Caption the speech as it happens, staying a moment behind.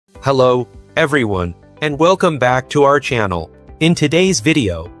Hello, everyone, and welcome back to our channel. In today's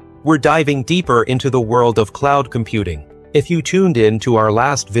video, we're diving deeper into the world of cloud computing. If you tuned in to our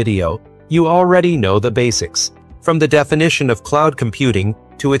last video, you already know the basics, from the definition of cloud computing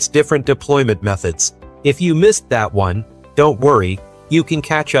to its different deployment methods. If you missed that one, don't worry, you can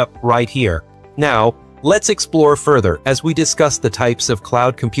catch up right here. Now, let's explore further as we discuss the types of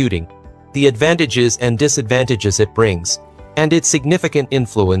cloud computing, the advantages and disadvantages it brings, and its significant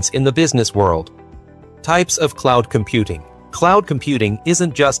influence in the business world. Types of cloud computing. Cloud computing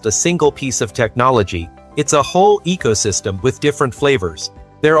isn't just a single piece of technology, it's a whole ecosystem with different flavors.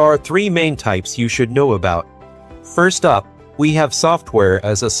 There are three main types you should know about. First up, we have software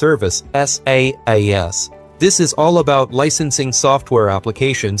as a service, SaaS. This is all about licensing software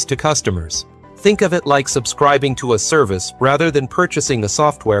applications to customers. Think of it like subscribing to a service rather than purchasing a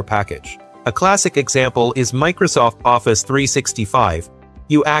software package. A classic example is Microsoft Office 365.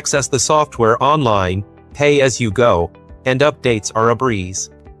 You access the software online, pay as you go, and updates are a breeze.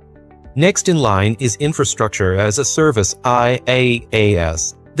 Next in line is infrastructure as a service,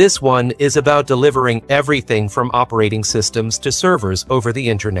 IaaS. This one is about delivering everything from operating systems to servers over the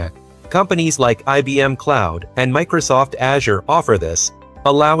internet. Companies like IBM Cloud and Microsoft Azure offer this,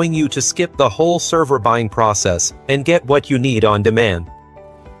 allowing you to skip the whole server buying process and get what you need on demand.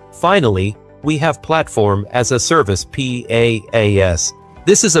 Finally, we have platform as a service, PaaS.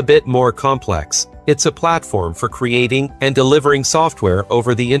 This is a bit more complex. It's a platform for creating and delivering software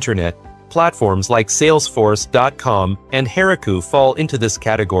over the internet. Platforms like salesforce.com and heroku fall into this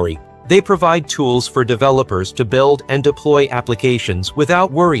category. They provide tools for developers to build and deploy applications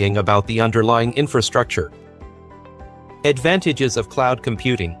without worrying about the underlying infrastructure. Advantages of cloud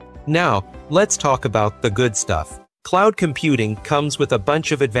computing. Now, let's talk about the good stuff. Cloud computing comes with a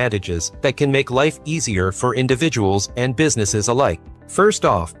bunch of advantages that can make life easier for individuals and businesses alike. First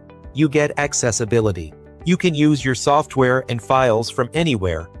off, you get accessibility. You can use your software and files from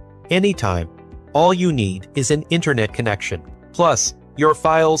anywhere, anytime. All you need is an internet connection. Plus, your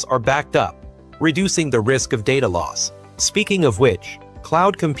files are backed up, reducing the risk of data loss. Speaking of which,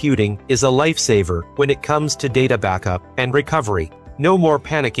 cloud computing is a lifesaver when it comes to data backup and recovery. No more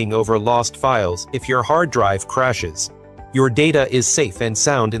panicking over lost files if your hard drive crashes. Your data is safe and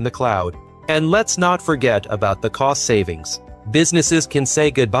sound in the cloud. And let's not forget about the cost savings. Businesses can say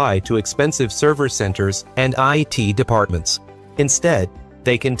goodbye to expensive server centers and IT departments. Instead,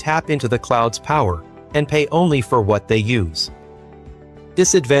 they can tap into the cloud's power and pay only for what they use.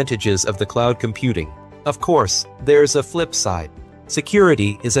 Disadvantages of the cloud computing. Of course, there's a flip side.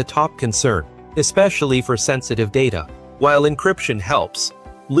 Security is a top concern, especially for sensitive data. While encryption helps,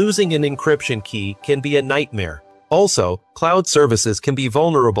 losing an encryption key can be a nightmare. Also, cloud services can be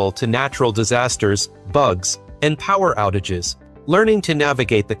vulnerable to natural disasters, bugs, and power outages. Learning to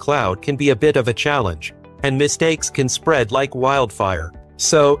navigate the cloud can be a bit of a challenge, and mistakes can spread like wildfire.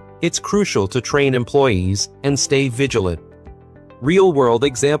 So, it's crucial to train employees and stay vigilant. Real-world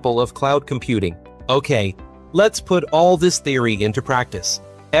example of cloud computing. Okay, let's put all this theory into practice.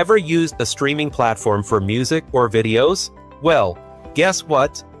 Ever used a streaming platform for music or videos? Well, guess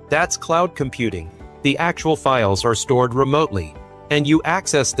what? That's cloud computing. The actual files are stored remotely, and you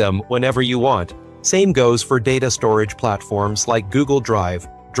access them whenever you want. Same goes for data storage platforms like Google Drive,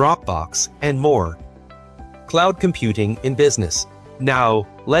 Dropbox, and more. Cloud computing in business. Now,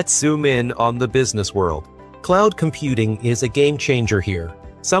 let's zoom in on the business world. Cloud computing is a game changer here.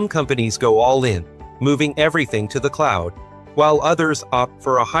 Some companies go all in, moving everything to the cloud, while others opt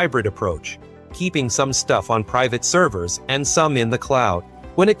for a hybrid approach, keeping some stuff on private servers and some in the cloud.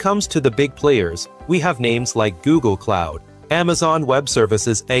 When it comes to the big players, we have names like Google Cloud, Amazon Web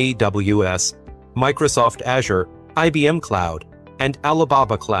Services AWS, Microsoft Azure, IBM Cloud, and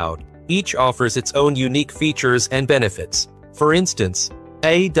Alibaba Cloud. Each offers its own unique features and benefits. For instance,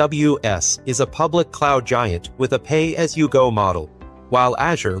 AWS is a public cloud giant with a pay-as-you-go model, while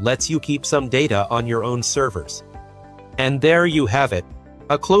Azure lets you keep some data on your own servers. And there you have it,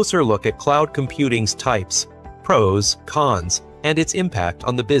 a closer look at cloud computing's types, pros, cons, and its impact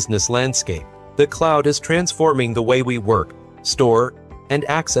on the business landscape. The cloud is transforming the way we work, store, and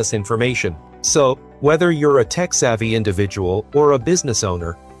access information. So, whether you're a tech-savvy individual or a business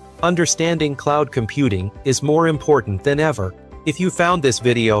owner, understanding cloud computing is more important than ever. If you found this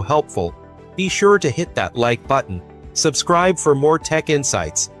video helpful, be sure to hit that like button, subscribe for more tech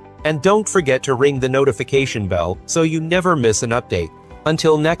insights, and don't forget to ring the notification bell so you never miss an update.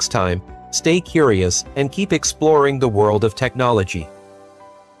 Until next time, stay curious and keep exploring the world of technology.